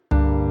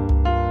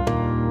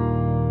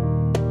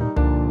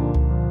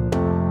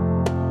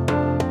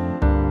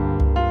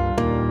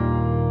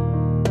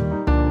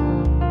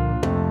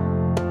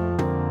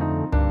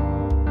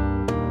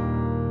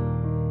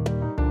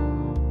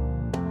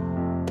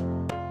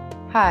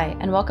Hi,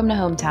 and welcome to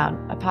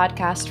Hometown, a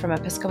podcast from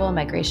Episcopal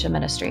Migration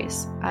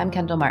Ministries. I'm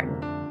Kendall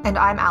Martin. And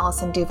I'm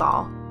Allison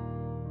Duvall.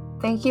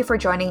 Thank you for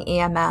joining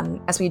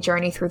EMM as we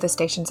journey through the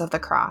Stations of the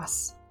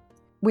Cross.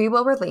 We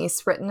will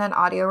release written and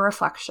audio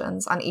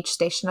reflections on each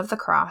Station of the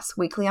Cross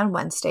weekly on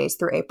Wednesdays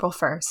through April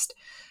 1st,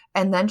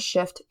 and then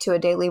shift to a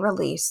daily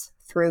release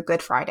through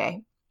Good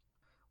Friday.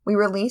 We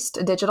released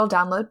a digital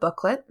download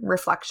booklet,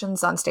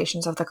 Reflections on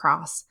Stations of the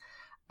Cross,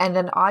 and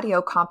an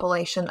audio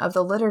compilation of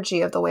the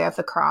Liturgy of the Way of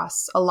the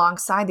Cross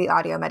alongside the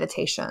audio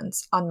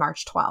meditations on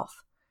March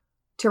 12th.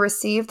 To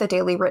receive the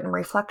daily written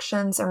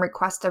reflections and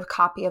request a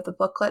copy of the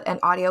booklet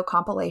and audio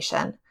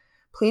compilation,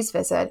 please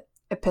visit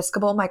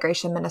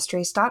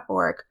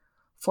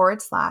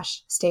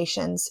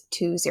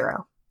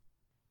episcopalmigrationministries.org/stations20.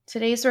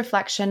 Today's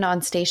reflection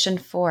on Station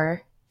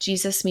 4,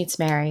 Jesus Meets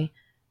Mary,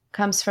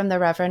 comes from the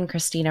Reverend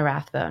Christina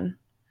Rathbone.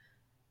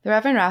 The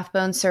Reverend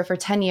Rathbone served for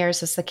 10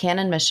 years as the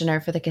canon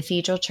missioner for the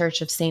Cathedral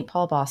Church of St.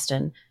 Paul,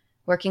 Boston,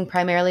 working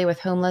primarily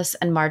with homeless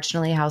and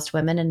marginally housed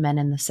women and men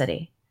in the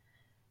city.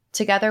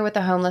 Together with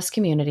the homeless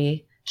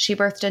community, she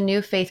birthed a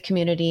new faith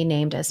community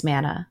named as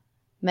Manna,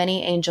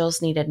 Many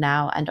Angels Needed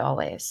Now and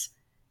Always,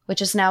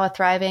 which is now a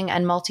thriving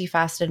and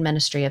multifaceted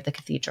ministry of the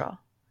cathedral.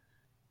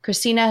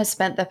 Christina has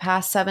spent the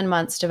past 7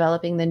 months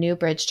developing the New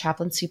Bridge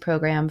chaplaincy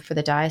program for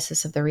the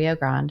Diocese of the Rio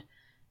Grande,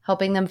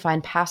 helping them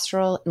find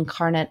pastoral,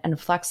 incarnate, and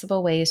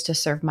flexible ways to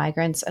serve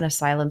migrants and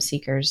asylum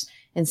seekers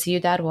in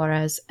Ciudad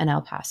Juarez and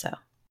El Paso.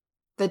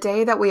 The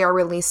day that we are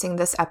releasing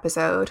this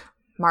episode,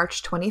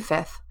 March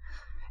 25th,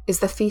 is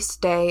the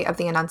feast day of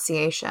the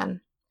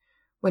Annunciation,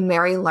 when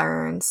Mary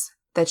learns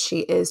that she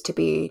is to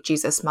be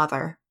Jesus'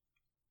 mother.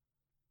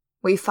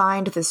 We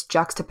find this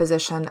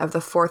juxtaposition of the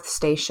fourth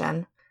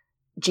station,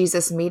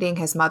 Jesus meeting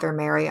his mother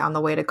Mary on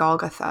the way to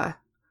Golgotha,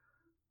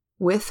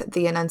 with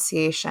the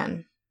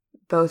Annunciation,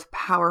 both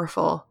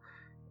powerful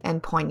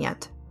and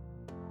poignant.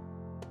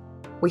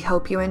 We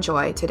hope you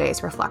enjoy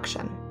today's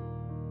reflection.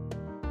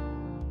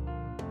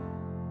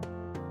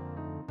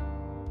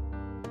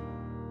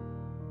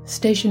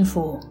 Station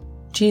 4.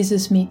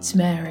 Jesus Meets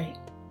Mary.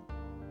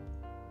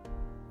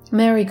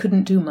 Mary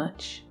couldn't do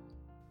much.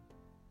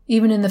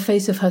 Even in the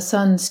face of her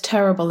son's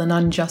terrible and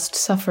unjust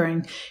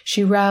suffering,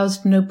 she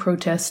roused no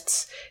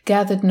protests,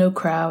 gathered no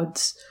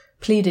crowds,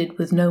 pleaded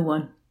with no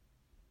one.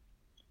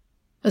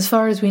 As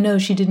far as we know,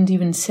 she didn't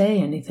even say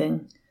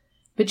anything,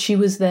 but she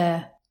was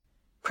there,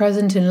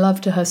 present in love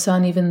to her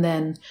son even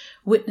then,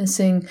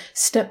 witnessing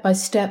step by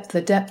step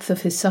the depth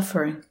of his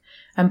suffering,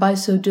 and by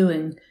so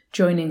doing,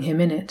 joining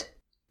him in it.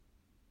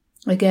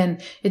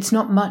 Again, it's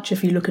not much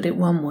if you look at it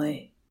one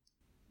way,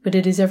 but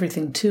it is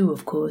everything too,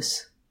 of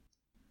course.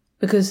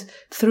 Because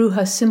through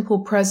her simple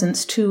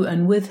presence to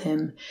and with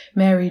him,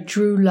 Mary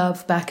drew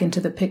love back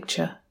into the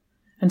picture,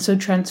 and so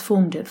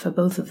transformed it for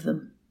both of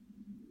them.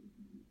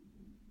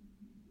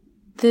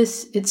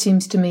 This, it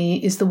seems to me,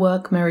 is the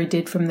work Mary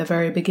did from the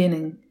very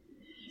beginning,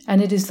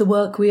 and it is the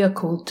work we are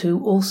called to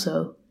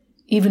also,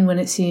 even when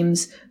it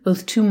seems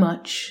both too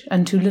much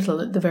and too little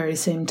at the very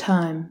same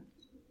time.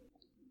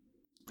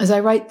 As I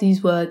write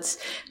these words,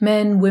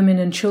 men, women,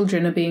 and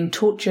children are being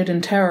tortured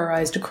and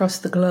terrorized across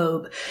the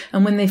globe,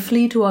 and when they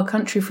flee to our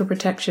country for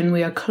protection,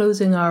 we are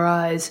closing our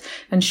eyes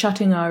and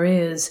shutting our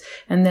ears,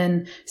 and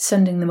then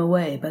sending them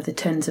away by the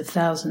tens of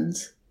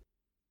thousands.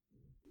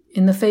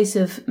 In the face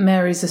of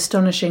Mary's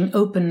astonishing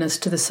openness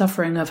to the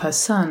suffering of her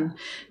son,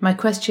 my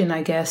question,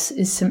 I guess,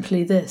 is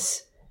simply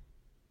this: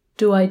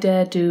 do I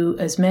dare do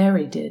as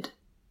Mary did?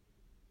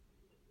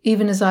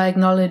 Even as I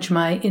acknowledge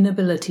my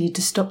inability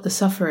to stop the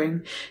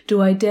suffering, do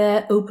I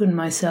dare open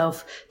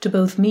myself to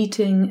both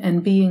meeting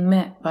and being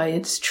met by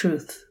its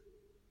truth?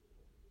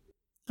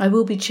 I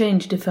will be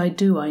changed if I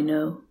do, I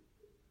know,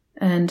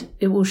 and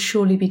it will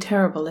surely be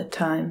terrible at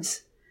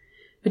times.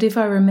 But if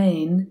I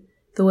remain,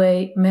 the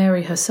way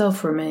Mary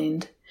herself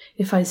remained,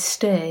 if I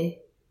stay,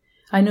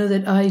 I know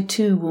that I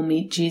too will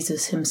meet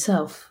Jesus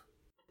himself,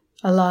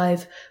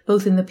 alive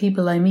both in the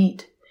people I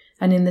meet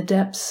and in the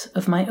depths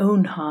of my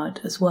own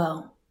heart as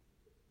well.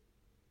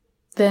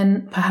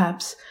 Then,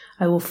 perhaps,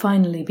 I will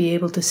finally be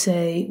able to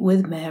say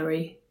with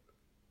Mary,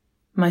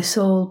 "My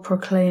soul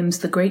proclaims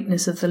the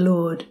greatness of the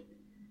Lord.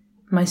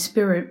 My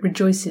spirit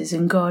rejoices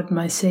in God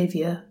my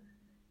Saviour,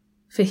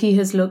 for he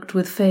has looked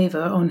with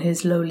favour on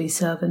his lowly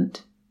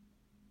servant.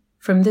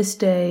 From this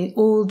day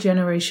all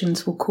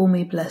generations will call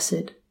me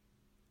blessed.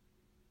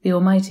 The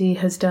Almighty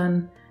has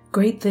done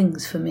great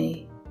things for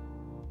me,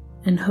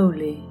 and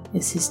holy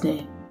is his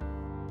name."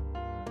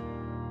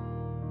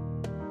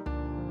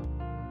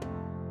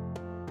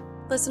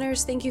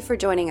 Listeners, thank you for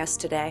joining us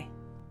today.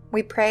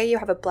 We pray you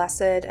have a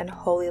blessed and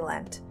holy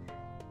Lent.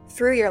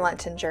 Through your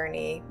Lenten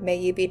journey, may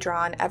you be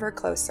drawn ever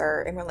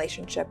closer in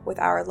relationship with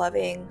our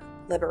loving,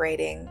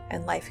 liberating,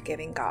 and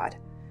life-giving God.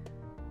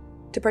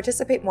 To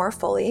participate more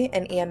fully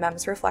in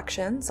EMM's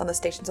reflections on the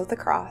Stations of the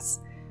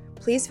Cross,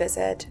 please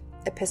visit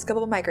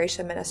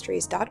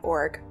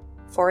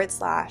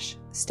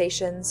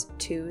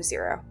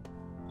episcopalmigrationministries.org/stations20.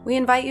 We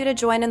invite you to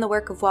join in the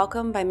work of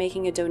welcome by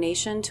making a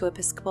donation to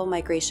Episcopal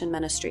Migration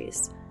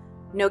Ministries.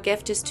 No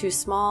gift is too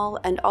small,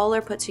 and all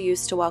are put to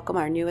use to welcome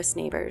our newest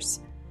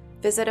neighbors.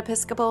 Visit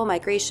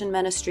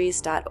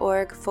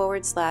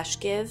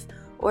episcopalmigrationministries.org/give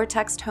or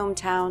text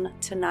hometown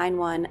to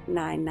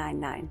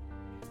 91999.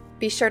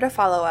 Be sure to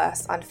follow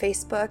us on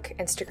Facebook,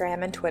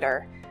 Instagram, and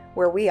Twitter,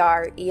 where we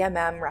are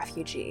EMM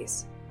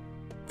Refugees.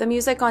 The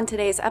music on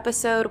today's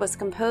episode was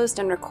composed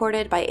and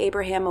recorded by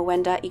Abraham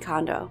Awenda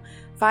Ikando.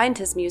 Find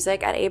his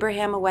music at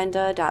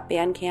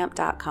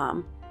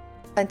abrahamawenda.bandcamp.com.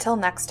 Until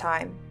next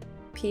time,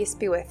 peace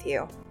be with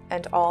you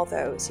and all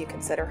those you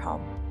consider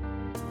home.